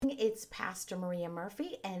It's Pastor Maria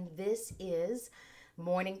Murphy, and this is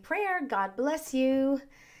Morning Prayer. God bless you.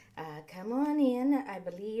 Come on in. I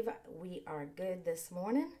believe we are good this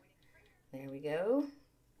morning. There we go.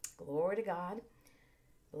 Glory to God.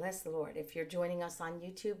 Bless the Lord. If you're joining us on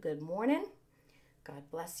YouTube, good morning. God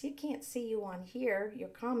bless you. Can't see you on here, your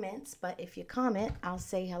comments, but if you comment, I'll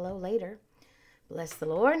say hello later. Bless the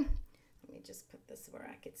Lord. Let me just put this where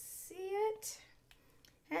I could see it.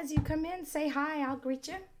 As you come in, say hi. I'll greet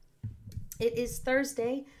you. It is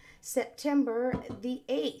Thursday, September the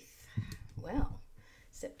 8th. Well,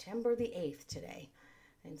 September the 8th today.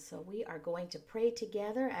 And so we are going to pray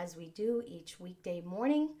together as we do each weekday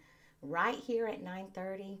morning right here at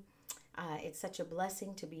 9:30. It's such a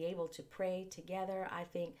blessing to be able to pray together. I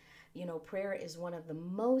think, prayer is one of the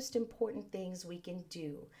most important things we can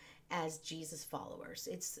do as Jesus followers.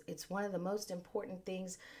 It's one of the most important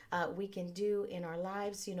things we can do in our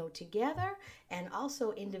lives, together and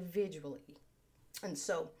also individually. And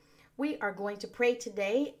so we are going to pray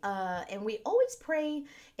today, and we always pray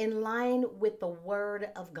in line with the Word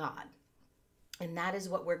of God. And that is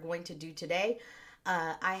what we're going to do today.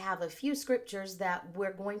 I have a few scriptures that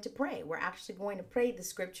we're going to pray. We're actually going to pray the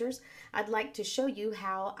scriptures. I'd like to show you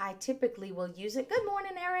how I typically will use it. Good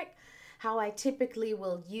morning, Eric. How I typically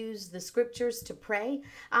will use the scriptures to pray.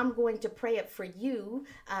 I'm going to pray it for you,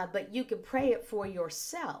 but you can pray it for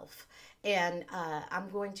yourself. And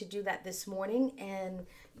I'm going to do that this morning, and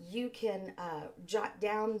you can jot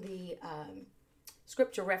down the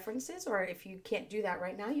scripture references, or if you can't do that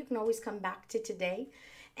right now, you can always come back to today,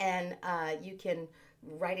 and you can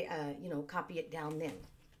write it, copy it down then.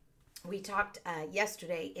 We talked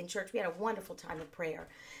yesterday in church. We had a wonderful time of prayer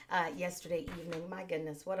yesterday evening. My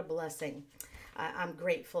goodness, what a blessing. I'm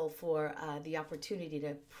grateful for the opportunity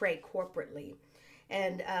to pray corporately.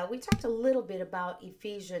 And we talked a little bit about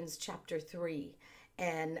Ephesians chapter 3.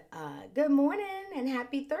 And good morning and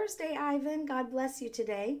happy Thursday, Ivan. God bless you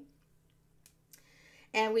today.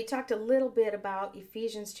 And we talked a little bit about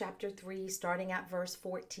Ephesians chapter 3, starting at verse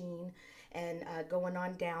 14 and going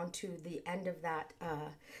on down to the end of that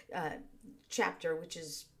chapter, which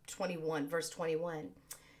is 21, verse 21.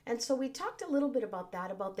 And so we talked a little bit about that,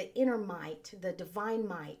 about the inner might, the divine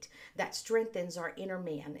might that strengthens our inner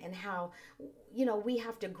man, and how, we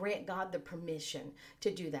have to grant God the permission to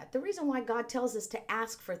do that. The reason why God tells us to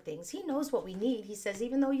ask for things, He knows what we need. He says,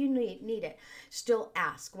 even though you need it, still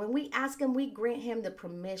ask. When we ask Him, we grant Him the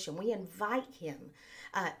permission. We invite Him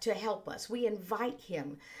to help us. We invite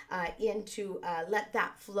Him into let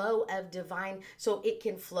that flow of divine, so it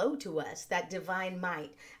can flow to us, that divine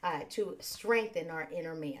might to strengthen our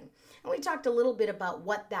inner man. And we talked a little bit about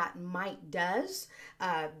what that might does.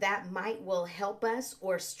 That might will help us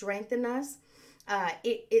or strengthen us.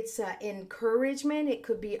 It's encouragement. It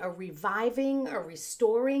could be a reviving, a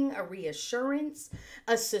restoring, a reassurance,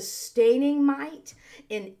 a sustaining might,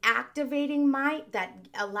 an activating might that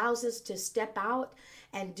allows us to step out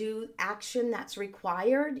and do action that's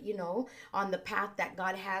required, on the path that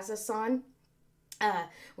God has us on.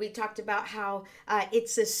 We talked about how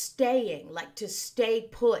it's a staying, like to stay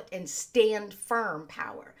put and stand firm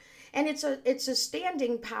power. And it's a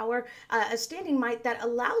standing power, a standing might that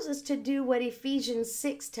allows us to do what Ephesians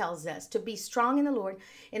 6 tells us, to be strong in the Lord,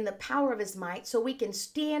 in the power of His might, so we can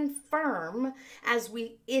stand firm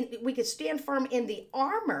we can stand firm in the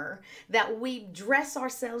armor that we dress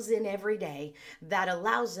ourselves in every day, that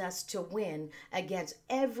allows us to win against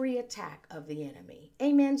every attack of the enemy.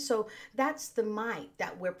 Amen. So that's the might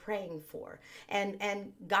that we're praying for,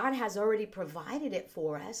 and God has already provided it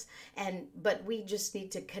for us, but we just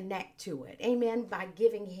need to connect to it. Amen. By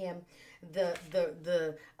giving Him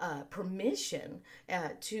the permission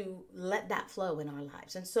to let that flow in our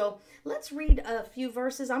lives. And so let's read a few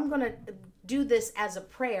verses. I'm going to do this as a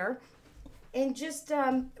prayer and just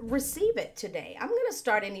receive it today. I'm going to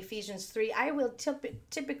start in Ephesians 3. I will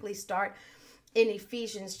typically start in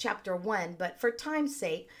Ephesians chapter 1, but for time's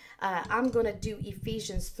sake, I'm going to do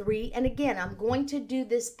Ephesians 3. And again, I'm going to do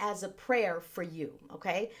this as a prayer for you,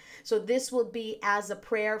 okay? So this will be as a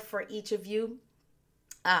prayer for each of you,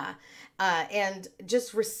 and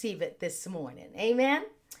just receive it this morning. Amen?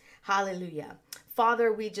 Hallelujah.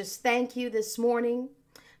 Father, we just thank you this morning.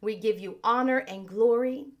 We give you honor and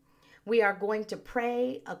glory. We are going to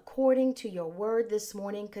pray according to your word this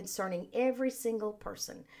morning concerning every single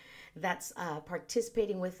person that's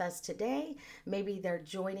participating with us today. Maybe they're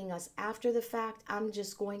joining us after the fact. I'm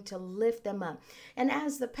just going to lift them up. And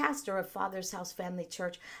as the pastor of Father's House Family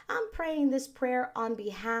Church, I'm praying this prayer on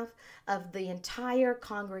behalf of the entire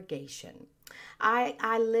congregation.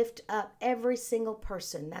 I lift up every single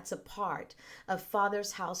person that's a part of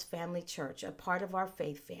Father's House Family Church, a part of our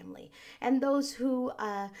faith family, and those who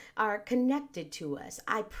are connected to us.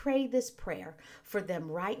 I pray this prayer for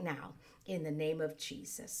them right now in the name of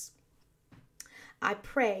Jesus. I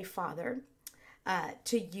pray, Father,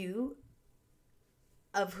 to you,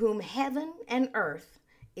 of whom heaven and earth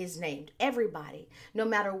is named. Everybody, no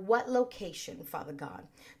matter what location, Father God,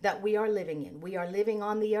 that we are living in. We are living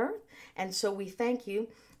on the earth, and so we thank you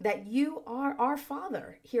that you are our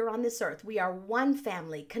Father here on this earth. We are one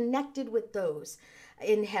family connected with those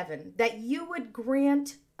in heaven, that you would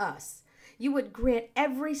grant us, you would grant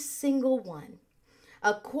every single one,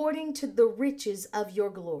 according to the riches of your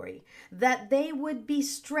glory, that they would be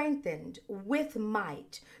strengthened with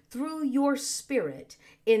might through your Spirit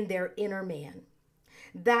in their inner man,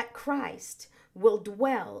 that Christ will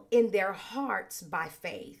dwell in their hearts by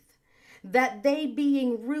faith, that they,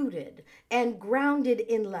 being rooted and grounded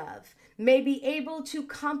in love, may be able to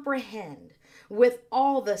comprehend with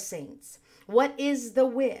all the saints what is the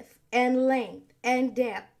width and length and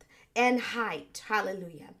depth and height,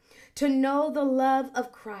 hallelujah, to know the love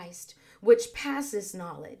of Christ, which passes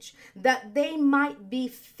knowledge, that they might be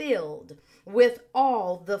filled with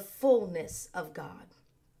all the fullness of God.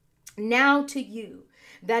 Now to you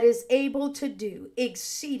that is able to do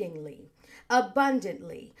exceedingly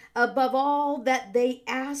abundantly above all that they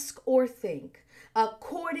ask or think,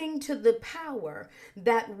 according to the power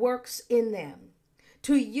that works in them.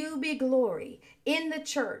 To you be glory in the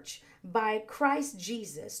church by Christ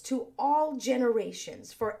Jesus to all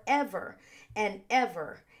generations forever and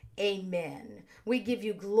ever. Amen. We give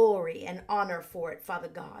you glory and honor for it, Father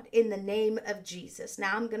God, in the name of Jesus.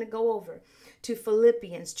 Now I'm going to go over to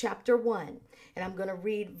Philippians chapter 1, and I'm going to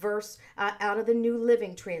read verse out of the New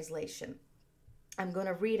Living Translation. I'm going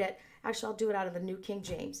to read it. Actually, I'll do it out of the New King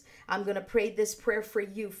James. I'm going to pray this prayer for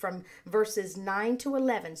you from verses 9 to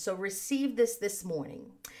 11. So receive this morning.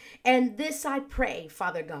 And this I pray,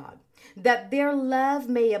 Father God, that their love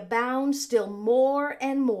may abound still more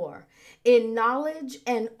and more in knowledge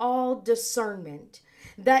and all discernment,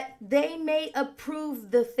 that they may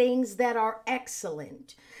approve the things that are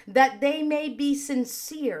excellent, that they may be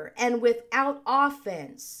sincere and without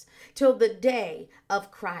offense till the day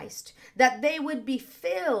of Christ, that they would be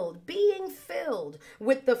being filled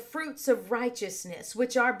with the fruits of righteousness,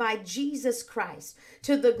 which are by Jesus Christ,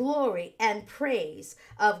 to the glory and praise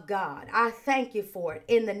of God. I thank you for it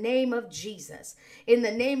in the name of Jesus. In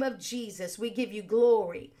the name of Jesus, we give you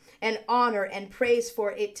glory and honor and praise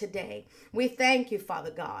for it today. We thank you,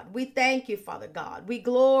 Father God. We thank you, Father God. We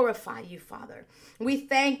glorify you, Father. We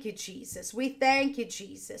thank you, Jesus. We thank you,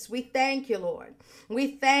 Jesus. We thank you, Lord.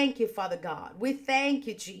 We thank you, Father God. We thank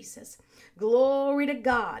you, Jesus. Glory to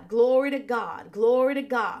God. Glory to God. Glory to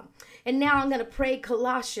God. And now I'm going to pray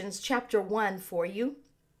Colossians chapter 1 for you,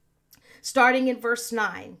 starting in verse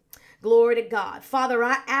 9. Glory to God. Father,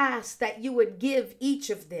 I ask that you would give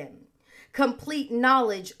each of them complete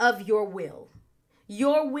knowledge of your will,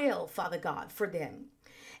 Father God, for them,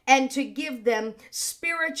 and to give them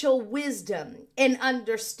spiritual wisdom and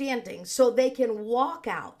understanding so they can walk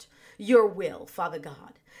out your will, Father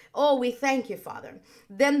God. Oh, we thank you, Father.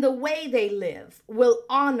 Then the way they live will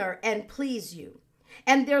honor and please you,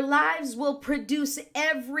 and their lives will produce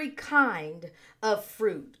every kind of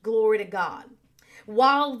fruit. Glory to God.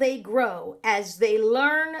 While they grow as they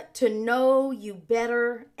learn to know you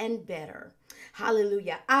better and better.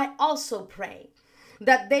 Hallelujah. I also pray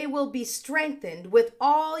that they will be strengthened with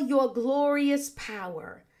all your glorious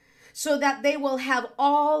power, so that they will have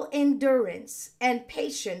all endurance and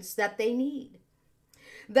patience that they need,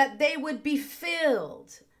 that they would be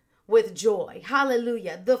filled with joy.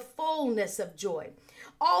 Hallelujah. The fullness of joy,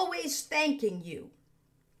 always thanking you,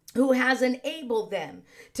 who has enabled them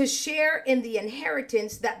to share in the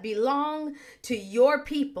inheritance that belong to your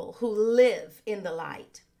people who live in the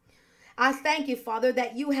light. I thank you, Father,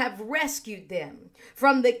 that you have rescued them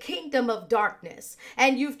from the kingdom of darkness,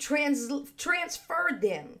 and you've transferred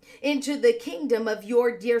them into the kingdom of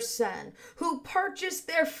your dear Son, who purchased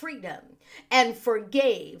their freedom and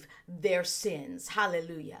forgave their sins.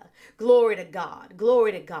 Hallelujah. Glory to God.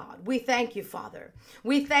 Glory to God. We thank you, Father.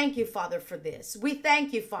 We thank you, Father, for this. We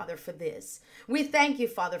thank you, Father, for this. We thank you,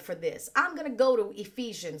 Father, for this. I'm going to go to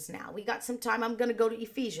Ephesians now. We got some time. I'm going to go to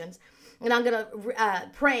Ephesians, and I'm going to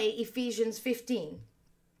pray Ephesians 15.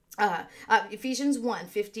 Ephesians 1,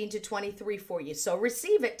 15 to 23 for you. So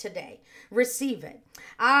receive it today. Receive it.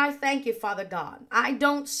 I thank you, Father God. I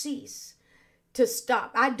don't cease to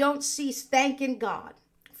stop. I don't cease thanking God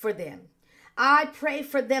for them. I pray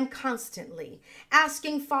for them constantly,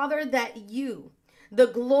 asking, Father, that you, the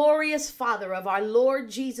glorious Father of our Lord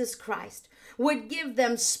Jesus Christ would give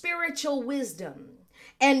them spiritual wisdom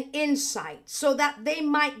and insight so that they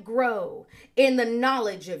might grow in the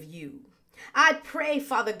knowledge of you. I pray,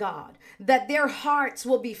 Father God, that their hearts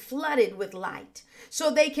will be flooded with light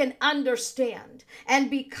so they can understand and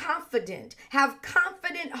be confident, have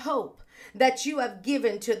confident hope that you have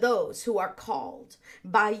given to those who are called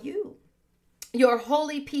by you, your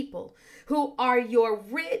holy people, who are your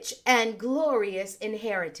rich and glorious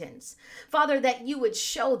inheritance. Father, that you would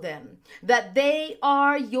show them that they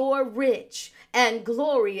are your rich and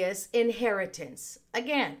glorious inheritance.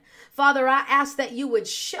 Again, Father, I ask that you would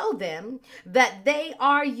show them that they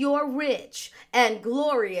are your rich and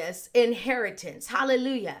glorious inheritance.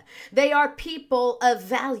 Hallelujah. They are people of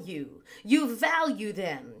value. You value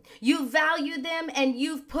them. You value them, and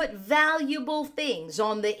you've put valuable things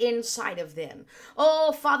on the inside of them.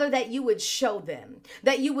 Oh, Father, that you would show them,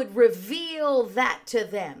 that you would reveal that to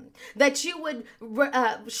them, that you would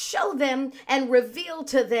show them and reveal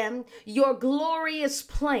to them your glorious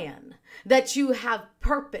plan that you have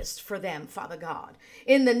purposed for them, Father God.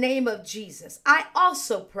 In the name of Jesus, I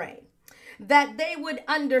also pray that they would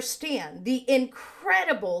understand the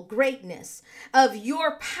incredible greatness of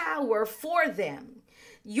your power for them.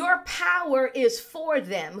 Your power is for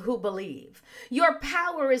them who believe. Your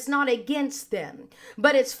power is not against them,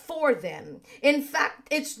 but it's for them. In fact,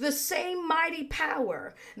 it's the same mighty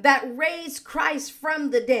power that raised Christ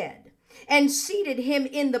from the dead and seated him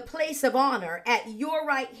in the place of honor at your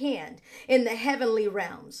right hand in the heavenly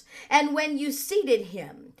realms. And when you seated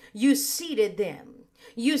him, you seated them.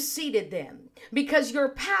 You seated them because your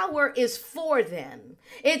power is for them.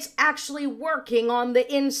 It's actually working on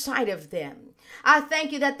the inside of them. I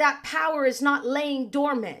thank you that that power is not laying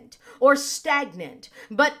dormant or stagnant,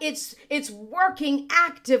 but it's working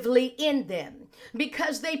actively in them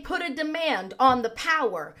because they put a demand on the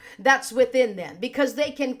power that's within them, because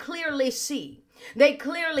they can clearly see. They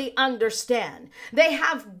clearly understand. They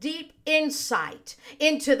have deep insight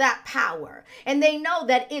into that power, and they know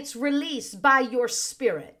that it's released by your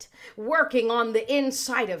spirit working on the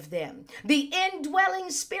inside of them, the indwelling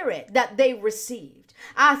spirit that they received.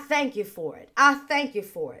 I thank you for it. I thank you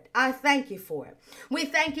for it. I thank you for it. We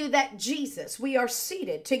thank you that Jesus, we are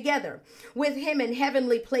seated together with him in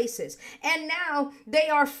heavenly places. And now they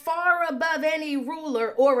are far above any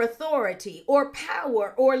ruler or authority or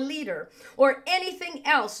power or leader or anything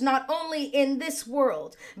else, not only in this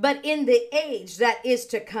world, but in the age that is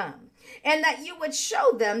to come. And that you would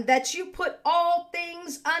show them that you put all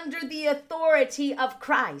things under the authority of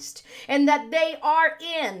Christ, and that they are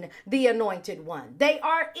in the anointed one. They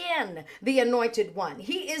are in the anointed one.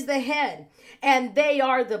 He is the head and they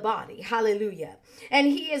are the body. Hallelujah. And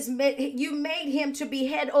you made him to be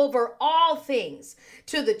head over all things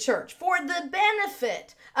to the church for the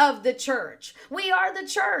benefit of the church. We are the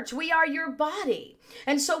church. We are your body.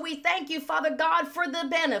 And so we thank you, Father God, for the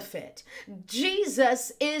benefit.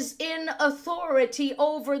 Jesus is in authority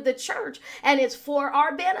over the church, and it's for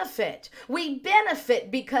our benefit. We benefit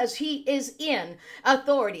because he is in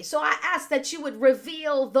authority. So I ask that you would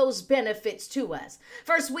reveal those benefits to us.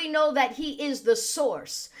 First, we know that he is the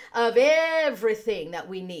source of everything that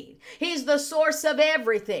we need. He's the source of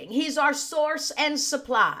everything. He's our source and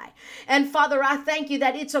supply. And Father, I thank you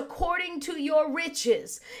that it's according to your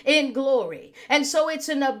riches in glory. And so it's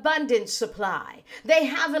an abundant supply. They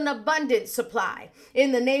have an abundant supply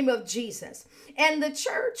in the name of Jesus. And the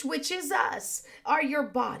church, which is us, are your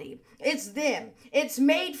body. It's them. It's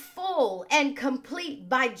made full and complete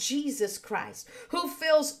by Jesus Christ, who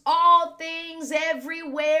fills all things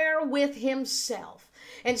everywhere with himself.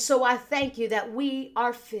 And so I thank you that we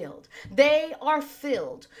are filled. They are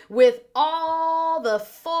filled with all the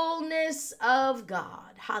fullness of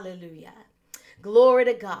God. Hallelujah. Glory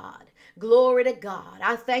to God. Glory to God.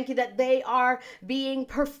 I thank you that they are being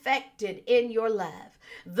perfected in your love,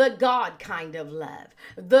 the God kind of love,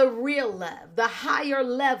 the real love, the higher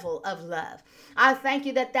level of love. I thank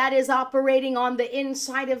you that that is operating on the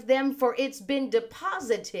inside of them, for it's been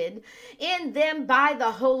deposited in them by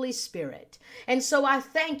the Holy Spirit. And so I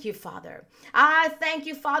thank you, Father. I thank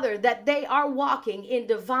you, Father, that they are walking in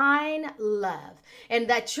divine love, and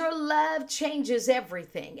that your love changes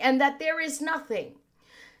everything, and that there is nothing,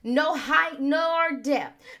 no height nor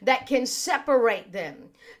depth, that can separate them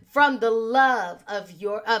from the love of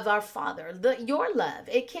our Father. Your love,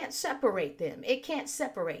 it can't separate them. It can't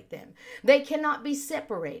separate them. They cannot be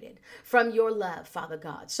separated from your love, Father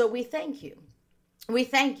God. So we thank you. We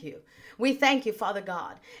thank you We thank you, Father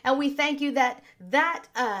God. And we thank you that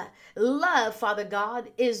love, Father God,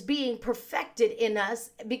 is being perfected in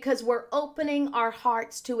us because we're opening our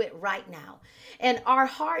hearts to it right now. And our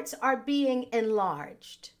hearts are being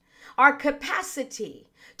enlarged. Our capacity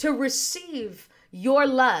to receive your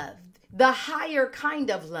love, the higher kind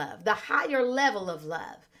of love, the higher level of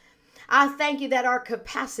love. I thank you that our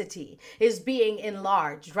capacity is being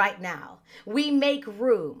enlarged right now. We make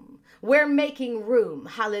room. We're making room,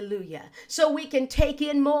 hallelujah, so we can take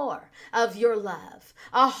in more of your love,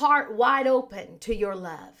 a heart wide open to your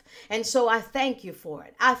love. And so I thank you for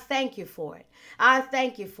it. I thank you for it. I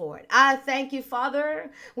thank you for it. I thank you, Father.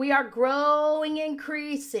 We are growing,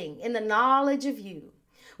 increasing in the knowledge of you.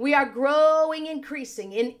 We are growing,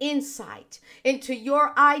 increasing in insight into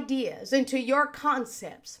your ideas, into your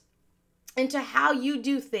concepts, into how you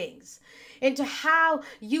do things, into how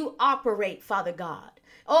you operate, Father God.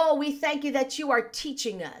 Oh, we thank you that you are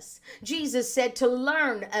teaching us. Jesus said to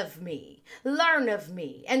learn of me, learn of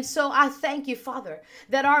me. And so I thank you, Father,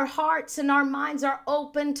 that our hearts and our minds are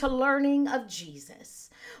open to learning of Jesus.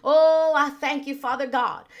 Oh, I thank you, Father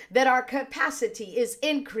God, that our capacity is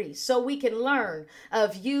increased so we can learn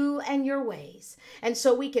of you and your ways. And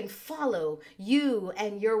so we can follow you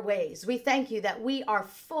and your ways. We thank you that we are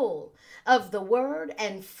full of the word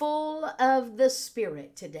and full of the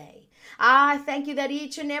Spirit today. I thank you that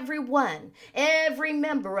each and every one, every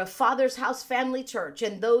member of Father's House Family Church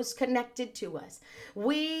and those connected to us,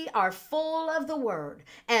 we are full of the word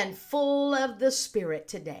and full of the Spirit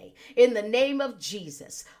today. In the name of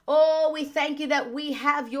Jesus. Oh, we thank you that we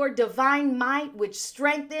have your divine might, which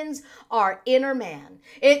strengthens our inner man.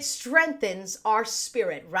 It strengthens our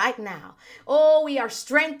spirit right now. Oh, we are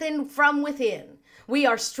strengthened from within. We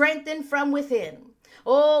are strengthened from within.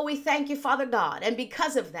 Oh, we thank you, Father God. And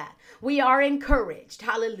because of that, we are encouraged.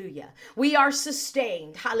 Hallelujah. We are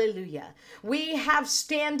sustained. Hallelujah. We have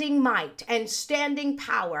standing might and standing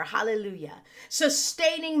power. Hallelujah.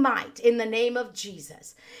 Sustaining might in the name of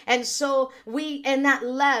Jesus. And so and that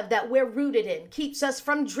love that we're rooted in keeps us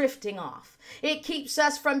from drifting off. It keeps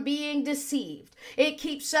us from being deceived. It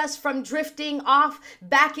keeps us from drifting off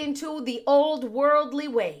back into the old worldly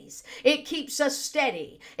ways. It keeps us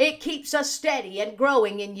steady. It keeps us steady and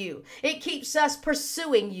growing in you. It keeps us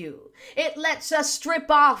pursuing you. It lets us strip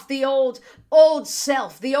off the old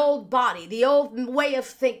self, the old body, the old way of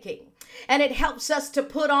thinking. And it helps us to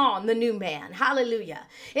put on the new man. Hallelujah.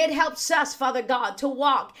 It helps us, Father God, to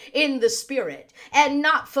walk in the Spirit and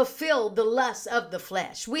not fulfill the lusts of the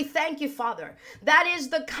flesh. We thank you, Father. That is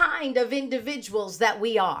the kind of individuals that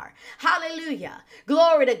we are. Hallelujah.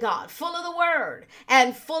 Glory to God. Full of the word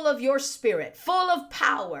and full of your Spirit, full of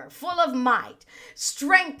power, full of might,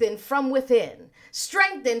 strengthened from within,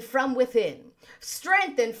 strengthened from within.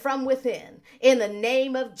 Strengthened from within in the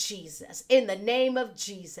name of Jesus, in the name of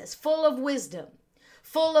Jesus, full of wisdom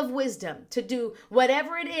to do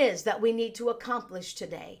whatever it is that we need to accomplish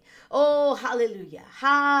today. Oh, hallelujah,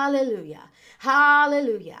 hallelujah,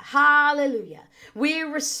 hallelujah, hallelujah. We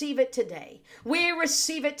receive it today. We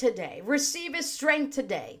receive it today. Receive his strength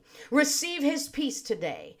today. Receive his peace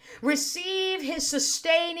today. Receive his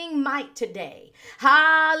sustaining might today.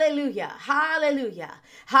 Hallelujah, hallelujah,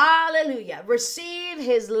 hallelujah. Receive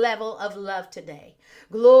his level of love today.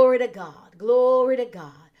 Glory to God, glory to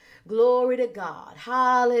God. Glory to God.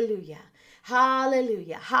 Hallelujah.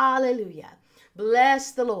 Hallelujah. Hallelujah.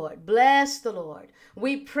 Bless the Lord. Bless the Lord.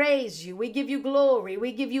 We praise you. We give you glory.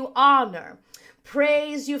 We give you honor.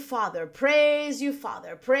 Praise you, Father. Praise you,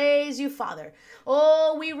 Father. Praise you, Father.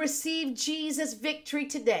 Oh, we receive Jesus' victory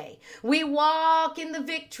today. We walk in the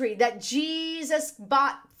victory that Jesus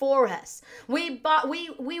bought for us. We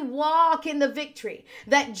walk in the victory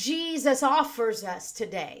that Jesus offers us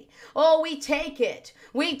today. Oh, we take it.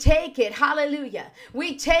 We take it. Hallelujah.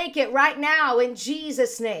 We take it right now in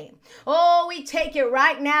Jesus' name. Oh, we take it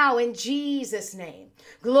right now in Jesus' name.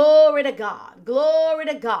 Glory to God. Glory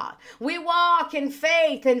to God. We walk in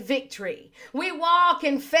faith and victory. We walk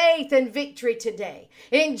in faith and victory today.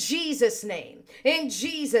 In Jesus' name. In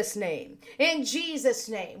Jesus' name. In Jesus'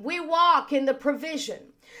 name. We walk in the provision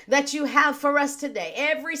that you have for us today.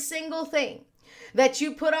 Every single thing that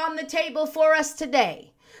you put on the table for us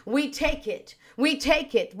today, we take it. We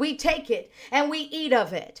take it, and we eat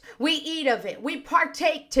of it. We eat of it. We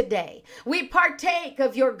partake today. We partake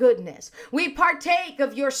of your goodness. We partake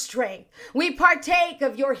of your strength. We partake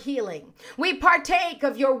of your healing. We partake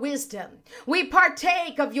of your wisdom. We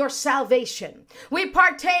partake of your salvation. We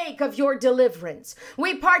partake of your deliverance.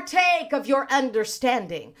 We partake of your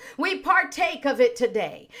understanding. We partake of it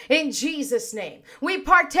today in Jesus' name. We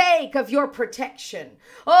partake of your protection.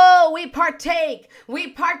 Oh, we partake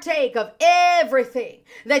of everything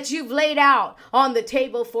that you've laid out on the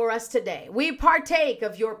table for us today. We partake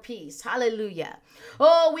of your peace. Hallelujah.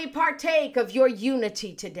 Oh, we partake of your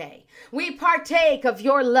unity today. We partake of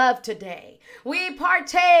your love today. We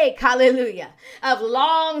partake, hallelujah, of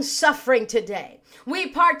long suffering today. We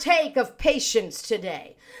partake of patience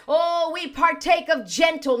today. Oh, we partake of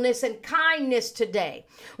gentleness and kindness today.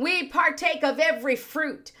 We partake of every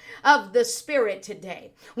fruit of the Spirit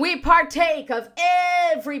today. We partake of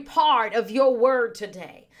every part of your word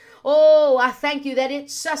today. Oh, I thank you that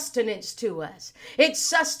it's sustenance to us. It's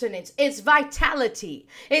sustenance. It's vitality.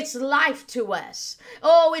 It's life to us.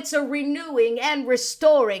 Oh, it's a renewing and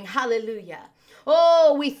restoring. Hallelujah.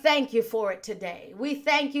 Oh, we thank you for it today. We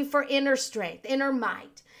thank you for inner strength, inner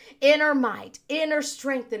might, inner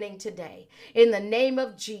strengthening today. In the name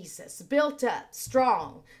of Jesus, built up,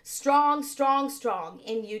 strong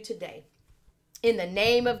in you today. In the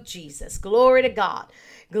name of Jesus. Glory to God.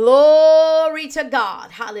 Glory to God.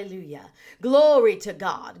 Hallelujah. Glory to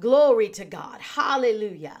God. Glory to God.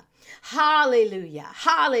 Hallelujah. Hallelujah.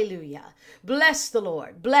 Hallelujah. Bless the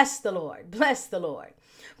Lord. Bless the Lord. Bless the Lord.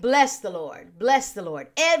 Bless the Lord. Bless the Lord.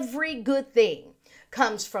 Every good thing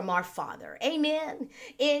comes from our Father. Amen.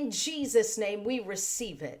 In Jesus' name, we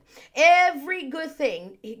receive it. Every good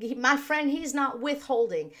thing, my friend, he's not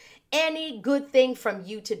withholding any good thing from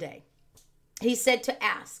you today. He said to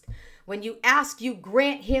ask. When you ask, you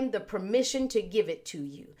grant him the permission to give it to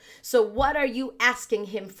you. So what are you asking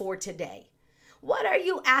him for today? What are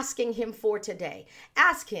you asking him for today?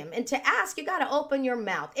 Ask him. And to ask, you got to open your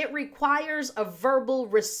mouth. It requires a verbal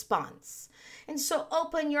response. And so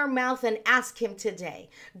open your mouth and ask him today.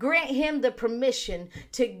 Grant him the permission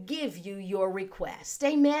to give you your request.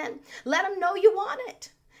 Amen. Let him know you want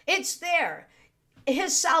it. It's there.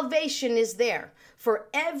 His salvation is there for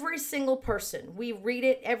every single person. We read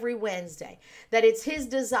it every Wednesday, that it's his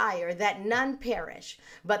desire that none perish,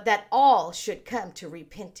 but that all should come to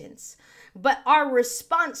repentance. But our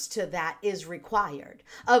response to that is required.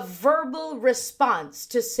 A verbal response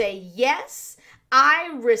to say, yes,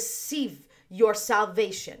 I receive your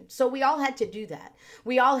salvation. So we all had to do that.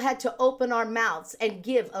 We all had to open our mouths and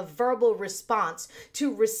give a verbal response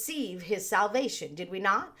to receive his salvation. Did we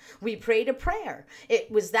not? We prayed a prayer.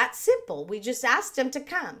 It was that simple. We just asked him to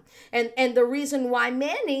come. And the reason why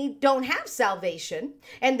many don't have salvation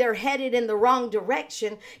and they're headed in the wrong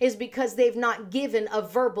direction is because they've not given a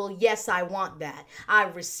verbal, yes, I want that. I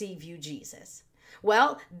receive you, Jesus.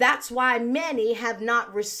 Well, that's why many have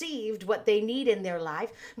not received what they need in their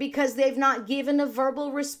life, because they've not given a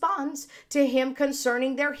verbal response to him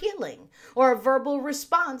concerning their healing, or a verbal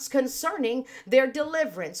response concerning their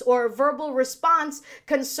deliverance, or a verbal response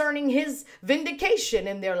concerning his vindication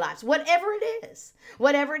in their lives, whatever it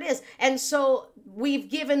is. And so we've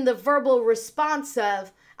given the verbal response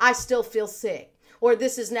of, I still feel sick. Or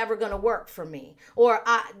this is never going to work for me. Or,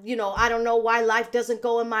 I don't know why life doesn't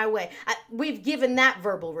go in my way. We've given that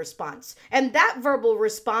verbal response. And that verbal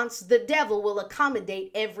response, the devil will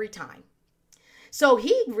accommodate every time. So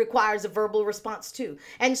he requires a verbal response too.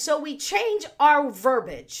 And so we change our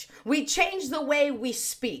verbiage. We change the way we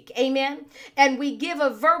speak. Amen. And we give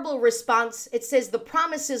a verbal response. It says the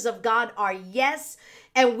promises of God are yes.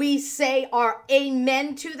 And we say our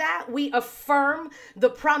amen to that. We affirm the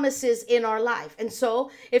promises in our life. And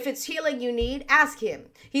so if it's healing you need, ask him.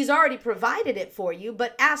 He's already provided it for you,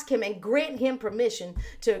 but ask him and grant him permission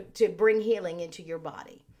to bring healing into your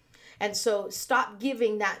body. And so stop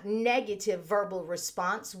giving that negative verbal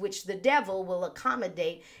response, which the devil will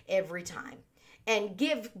accommodate every time. And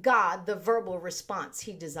give God the verbal response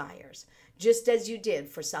he desires, just as you did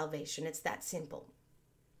for salvation. It's that simple.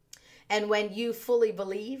 And when you fully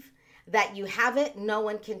believe that you have it, no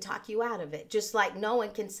one can talk you out of it. Just like no one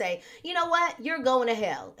can say, you know what, you're going to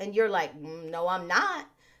hell. And you're like, no, I'm not.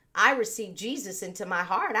 I received Jesus into my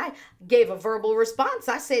heart. I gave a verbal response.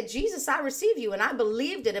 I said, Jesus, I receive you. And I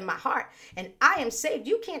believed it in my heart. And I am saved.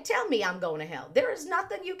 You can't tell me I'm going to hell. There is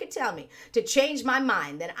nothing you can tell me to change my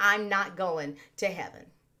mind that I'm not going to heaven.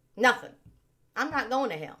 Nothing. I'm not going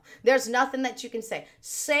to hell. There's nothing that you can say.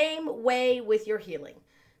 Same way with your healing.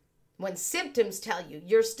 When symptoms tell you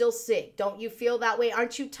you're still sick, don't you feel that way?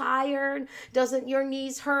 Aren't you tired? Doesn't your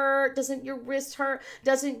knees hurt? Doesn't your wrist hurt?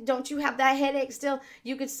 Don't you have that headache still?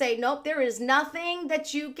 You could say, nope, there is nothing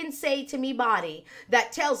that you can say to me, body,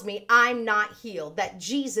 that tells me I'm not healed, that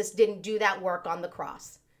Jesus didn't do that work on the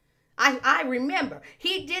cross. I remember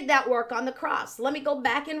he did that work on the cross. Let me go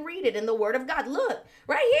back and read it in the word of God. Look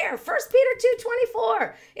right here, 1 Peter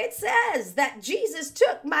 2:24. It says that Jesus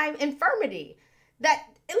took my infirmity.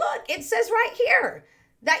 Look, it says right here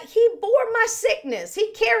that he bore my sickness.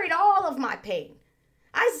 He carried all of my pain.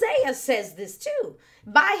 Isaiah says this too.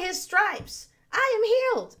 By his stripes, I am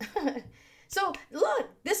healed. So look,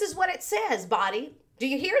 this is what it says, body. Do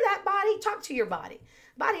you hear that, body? Talk to your body.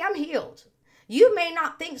 Body, I'm healed. You may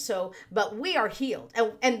not think so, but we are healed.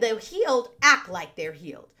 And the healed act like they're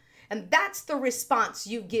healed. And that's the response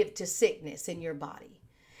you give to sickness in your body.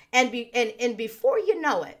 And before you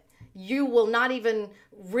know it, you will not even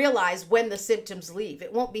realize when the symptoms leave.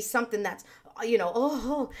 It won't be something that's,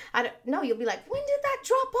 no, you'll be like, when did that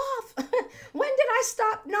drop off? When did I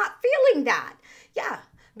stop not feeling that? Yeah,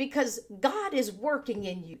 because God is working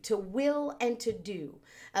in you to will and to do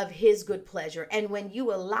of his good pleasure. And when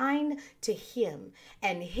you align to him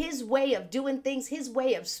and his way of doing things, his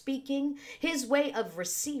way of speaking, his way of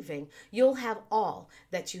receiving, you'll have all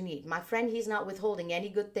that you need. My friend, he's not withholding any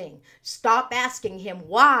good thing. Stop asking him,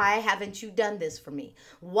 why haven't you done this for me?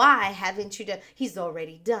 Why haven't you done? He's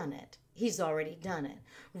already done it. He's already done it.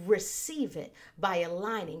 Receive it by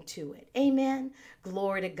aligning to it. Amen.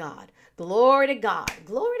 Glory to God. Glory to God.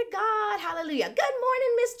 Glory to God. Hallelujah. Good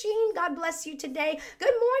morning, Miss Jean. God bless you today.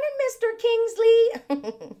 Good morning, Mr.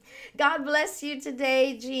 Kingsley. God bless you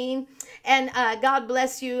today, Jean. And God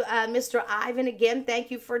bless you, Mr. Ivan. Again,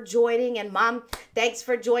 thank you for joining. And Mom, thanks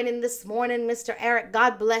for joining this morning, Mr. Eric.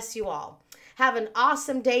 God bless you all. Have an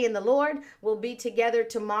awesome day in the Lord. We'll be together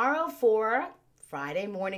tomorrow for Friday morning.